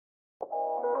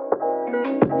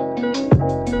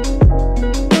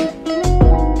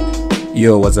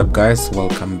Yo, what's up guys,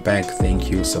 welcome back.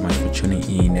 Thank you so much for tuning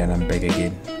in, and I'm back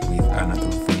again with another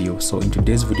video. So in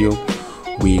today's video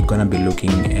we're gonna be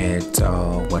looking at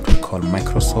what we call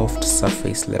Microsoft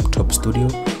Surface Laptop Studio,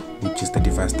 which is the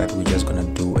device that we're just gonna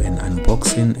do an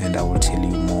unboxing, and I will tell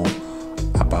you more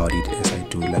about it as I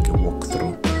do like a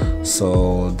walkthrough.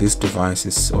 So this device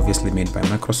is obviously made by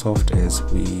Microsoft, as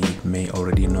we may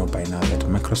already know by now that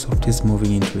Microsoft is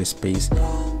moving into a space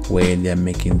where they're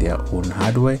making their own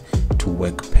hardware to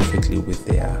work perfectly with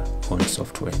their own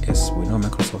software. As we know,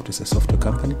 Microsoft is a software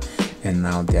company, and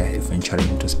now they're venturing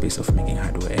into space of making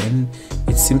hardware, and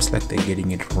it seems like they're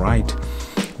getting it right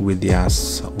with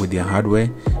their hardware,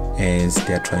 as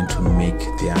they're trying to make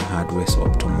their hardware so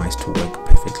optimized to work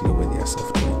perfectly with their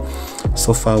software.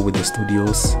 So far with the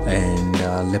studios and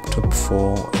laptop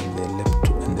 4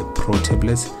 and the Pro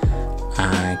tablets,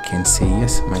 I can say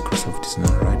yes, Microsoft is on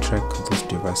the right track. This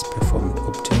device performed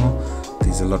optimal.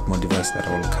 There's a lot more devices that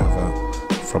I will cover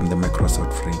from the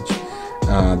Microsoft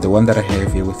range. The one that I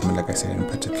have here with me, like I said, in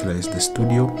particular is the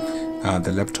Studio.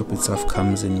 The laptop itself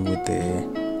comes in with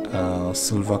the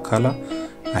silver color.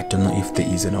 I don't know if there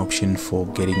is an option for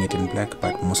getting it in black,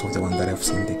 but most of the ones that I've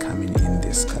seen, they come in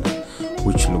this color,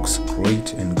 which looks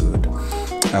great and good.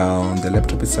 The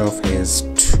laptop itself has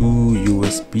two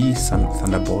USB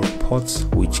Thunderbolt ports,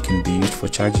 which can be used for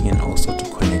charging and also to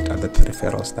connect other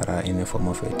peripherals that are in the form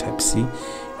of a Type-C.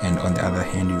 And on the other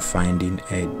hand, you find in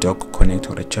a dock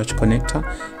connector or a charge connector,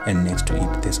 and next to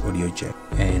it there's audio jack.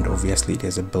 And obviously it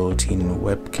has a built-in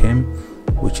webcam,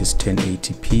 which is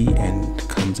 1080p, and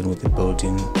comes in with a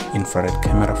built-in infrared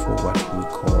camera for what we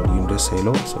call Windows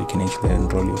Halo, so you can actually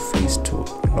enroll your face to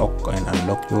lock and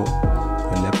unlock your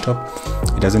laptop.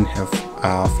 It doesn't have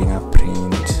a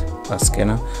fingerprint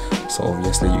scanner, so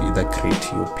obviously you either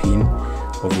create your PIN.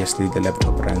 Obviously the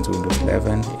laptop runs Windows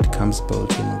 11. It comes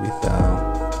built in with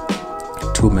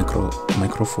two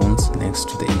microphones next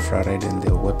to the infrared and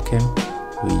the webcam,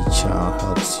 which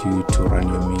helps you to run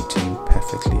your meeting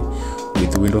perfectly.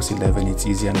 With Windows 11, it's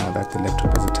easier now that the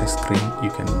laptop has a touch screen.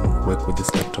 You can work with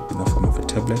this laptop in the form of a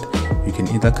tablet. You can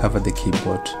either cover the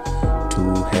keyboard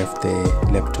to have the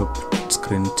laptop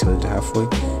screen tilted halfway,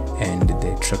 and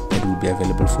the trackpad will be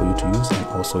available for you to use, and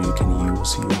also you can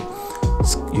use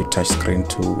your touch screen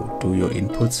to do your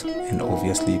inputs, and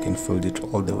obviously you can fold it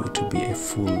all the way to be a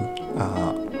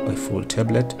full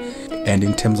tablet. And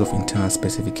in terms of internal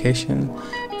specification,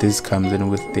 this comes in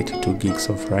with 32 gigs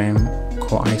of RAM,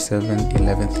 Core i7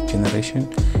 11th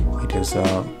generation. It has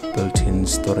a built-in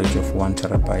storage of 1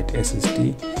 TB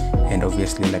SSD, and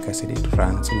obviously, like I said, it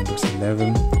runs Windows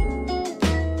 11.